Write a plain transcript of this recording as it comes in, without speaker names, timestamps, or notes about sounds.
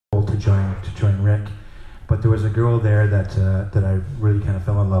role to join Rick. But there was a girl there that I really kind of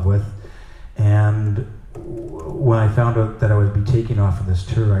fell in love with, and when I found out that I would be taking off on this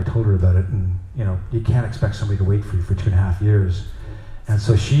tour, I told her about it, and you can't expect somebody to wait for you for 2.5 years. And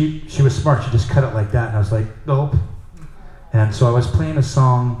so she was smart. She just cut it like that, and I was like, nope. And so I was playing a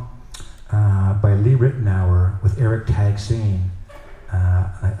song by Lee Ritenour with Eric Tagg singing.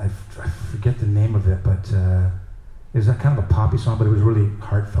 I forget the name of it, but it was kind of a poppy song, but it was really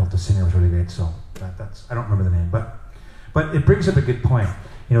heartfelt. The singer was really great, so I don't remember the name, but it brings up a good point.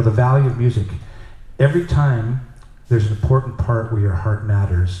 The value of music. Every time there's an important part where your heart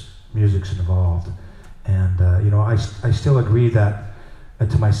matters, music's involved. And I still agree that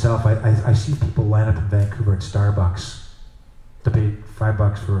to myself, I see people line up in Vancouver at Starbucks to pay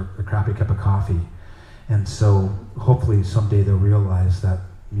 $5 for a crappy cup of coffee. And so hopefully someday they'll realize that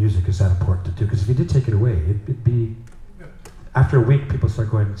music is that important too. Because if you did take it away, it'd be, after a week, people start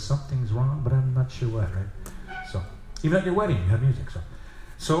going, something's wrong, but I'm not sure what, right? So, even at your wedding, you have music.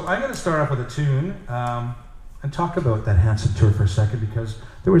 So I'm going to start off with a tune and talk about that Hanson tour for a second, because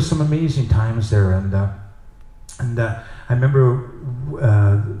there were some amazing times there. And I remember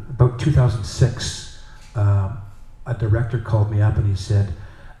about 2006, a director called me up and he said,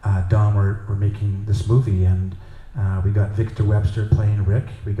 Don, we're making this movie, and we got Victor Webster playing Rick,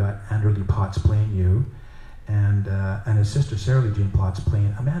 we got Andrew Lee Potts playing you, and his sister Sarah Lee Jane Potts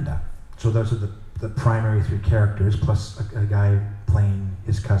playing Amanda. So those are the primary 3 characters, plus a guy playing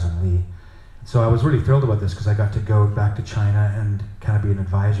his cousin Lee. So I was really thrilled about this because I got to go back to China and kind of be an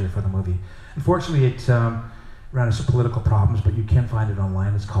advisor for the movie. Unfortunately, it ran into some political problems, but you can find it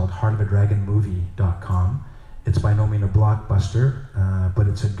online. It's called heartofadragonmovie.com. It's by no means a blockbuster, but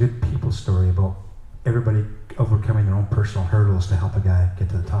it's a good people story about everybody overcoming their own personal hurdles to help a guy get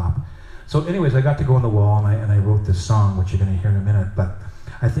to the top. So anyways, I got to go on the wall and I wrote this song, which you're going to hear in a minute. But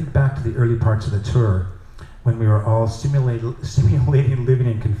I think back to the early parts of the tour when we were all simulating living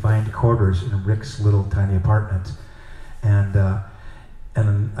in confined quarters in Rick's little tiny apartment. And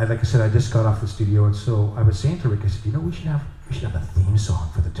like I said, I just got off the studio, and so I was saying to Rick, I said, we should have a theme song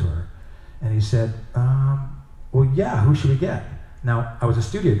for the tour. And he said, well, yeah, who should we get? Now, I was a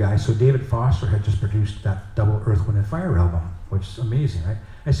studio guy, so David Foster had just produced that double Earth, Wind & Fire album, which is amazing, right?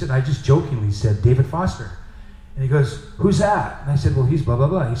 I just jokingly said, David Foster. And he goes, who's that? And I said, well, he's blah, blah,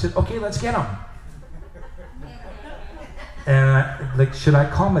 blah. He said, okay, let's get him. And should I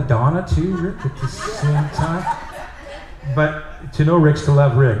call Madonna too, Rick, at the same time? But to know Rick's to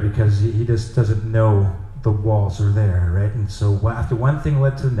love Rick, because he just doesn't know the walls are there, right? And so after one thing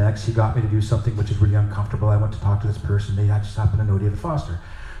led to the next, he got me to do something which is really uncomfortable. I went to talk to this person. I just happened to know David Foster.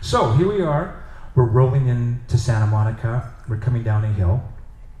 So here we are. We're rolling into Santa Monica. We're coming down a hill.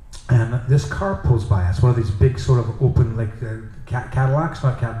 And this car pulls by us. One of these big sort of open, Cadillacs,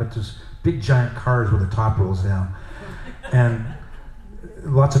 not Cadillac, but just big giant cars where the top rolls down. And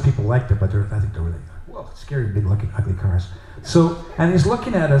lots of people liked it, but I think they're really, well, scary, big looking, ugly cars. So, and he's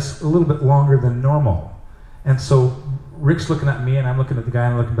looking at us a little bit longer than normal. And so Rick's looking at me, and I'm looking at the guy,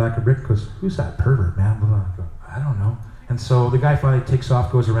 and I'm looking back at Rick, goes, who's that pervert, man? I go, I don't know. And so the guy finally takes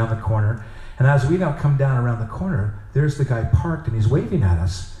off, goes around the corner, and as we now come down around the corner, there's the guy parked, and he's waving at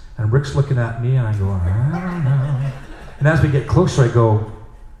us. And Rick's looking at me, and I go, I don't know. And as we get closer, I go,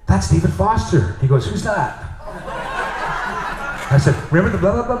 that's David Foster. He goes, who's that? I said, remember the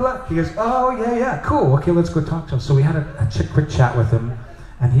blah, blah, blah, blah? He goes, oh, yeah, cool. Okay, let's go talk to him. So we had a quick chat with him,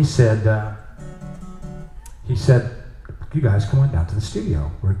 and he said, you guys come on down to the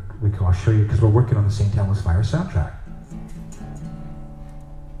studio. I'll show you, because we're working on the St. Elmo's Fire soundtrack.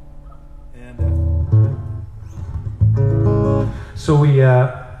 So we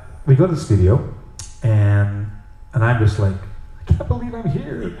go to the studio, and I'm just like, I can't believe I'm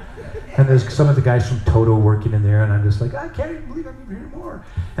here. And there's some of the guys from Toto working in there, and I'm just like, I can't even believe I'm even here more.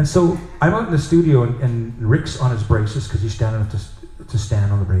 And so I'm out in the studio, and Rick's on his braces, because he's standing up to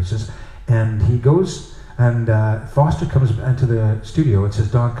stand on the braces. And he goes, and Foster comes into the studio and says,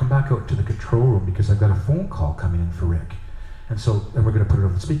 Don, come back out to the control room, because I've got a phone call coming in for Rick. And we're going to put it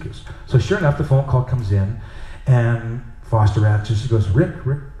over the speakers. So sure enough, the phone call comes in, and Foster answers. He goes,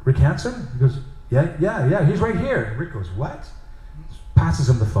 Rick Hanson? He goes, yeah, he's right here. Rick goes, what? Passes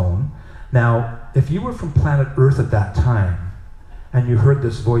him the phone. Now, if you were from planet Earth at that time, and you heard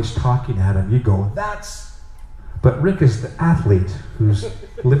this voice talking at him, you go, that's... But Rick is the athlete who's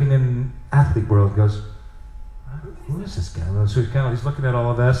living in athlete world, goes, who is this guy? So he's looking at all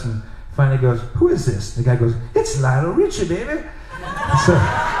of us, and finally goes, who is this? And the guy goes, it's Lionel Richie, baby.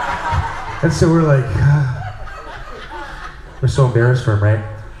 And so we're like, we're so embarrassed for him, right?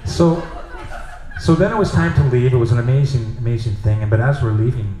 So then it was time to leave. It was an amazing thing. But as we're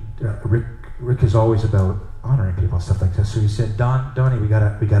leaving, Rick is always about honoring people and stuff like this. So he said, Donnie, we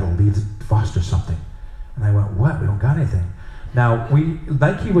gotta leave Foster something. And I went, what? We don't got anything. Now,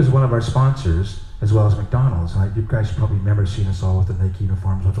 Nike was one of our sponsors, as well as McDonald's. You guys probably remember seeing us all with the Nike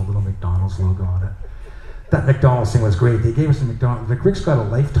uniforms with the little McDonald's logo on it. That McDonald's thing was great. They gave us a McDonald's. Like, Rick's got a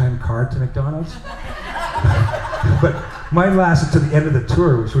lifetime card to McDonald's. But mine lasted to the end of the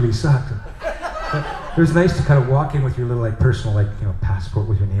tour, which really sucked. It was nice to kind of walk in with your little personal passport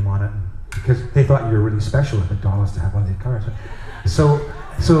with your name on it, because they thought you were really special at McDonald's to have one of these cards. So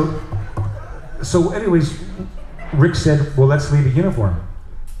anyways, Rick said, well, let's leave a uniform.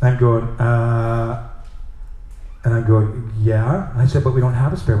 I'm going, yeah. And I said, but we don't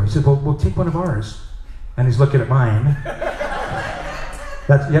have a spare one. He said, well, we'll take one of ours. And he's looking at mine.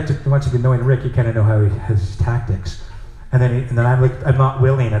 Once you get knowing Rick, you kind of know how he has his tactics. And then I'm like, I'm not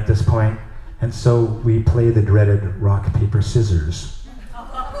willing at this point. And so we play the dreaded rock, paper, scissors.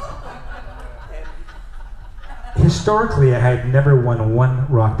 Historically, I had never won one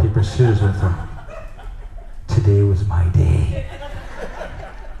rock, paper, scissors with him. Today was my day.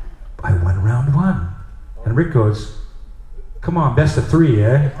 I won round one. And Rick goes, come on, best of three,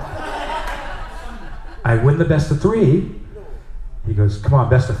 eh? I win the best of three. He goes, come on,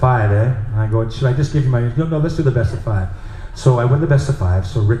 best of five, eh? And I go, should I just give you my... No, let's do the best of five. So I win the best of five,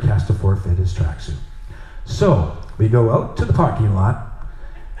 so Rick has to forfeit his tracksuit. So we go out to the parking lot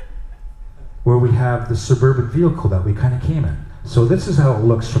where we have the suburban vehicle that we kind of came in. So this is how it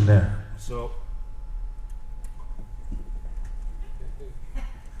looks from there. So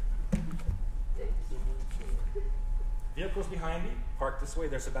vehicle's behind me, parked this way.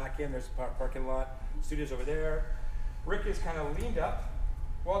 There's the back end, there's the parking lot. Studio's over there. Rick is kind of leaned up.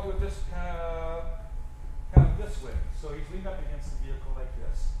 Well, I'll do it this kind of this way. So he's leaned up against the vehicle like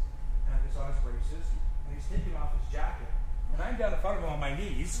this, and he's on his braces, and he's taking off his jacket. And I'm down in front of him on my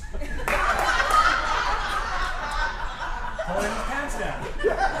knees, pulling his pants down.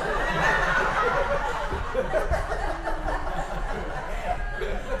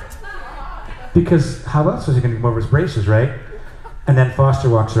 Because how else was he going to come over his braces, right? And then Foster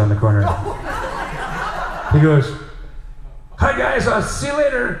walks around the corner. He goes, hi guys, I'll see you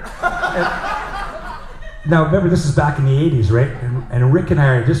later. Now remember, this is back in the 80s, right? And Rick and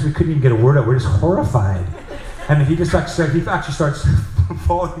I we couldn't even get a word out. We're just horrified. And he actually starts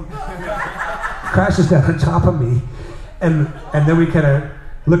falling, crashes down on top of me. And then we kind of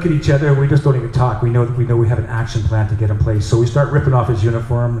look at each other and we just don't even talk. We know we have an action plan to get in place. So we start ripping off his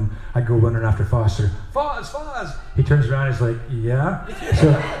uniform and I go running after Foster. Foz! He turns around and he's like, yeah?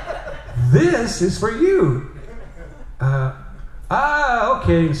 So, this is for you.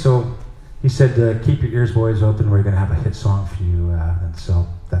 Okay. So he said, keep your ears, boys, open. We're going to have a hit song for you. And so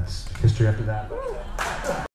that's history after that.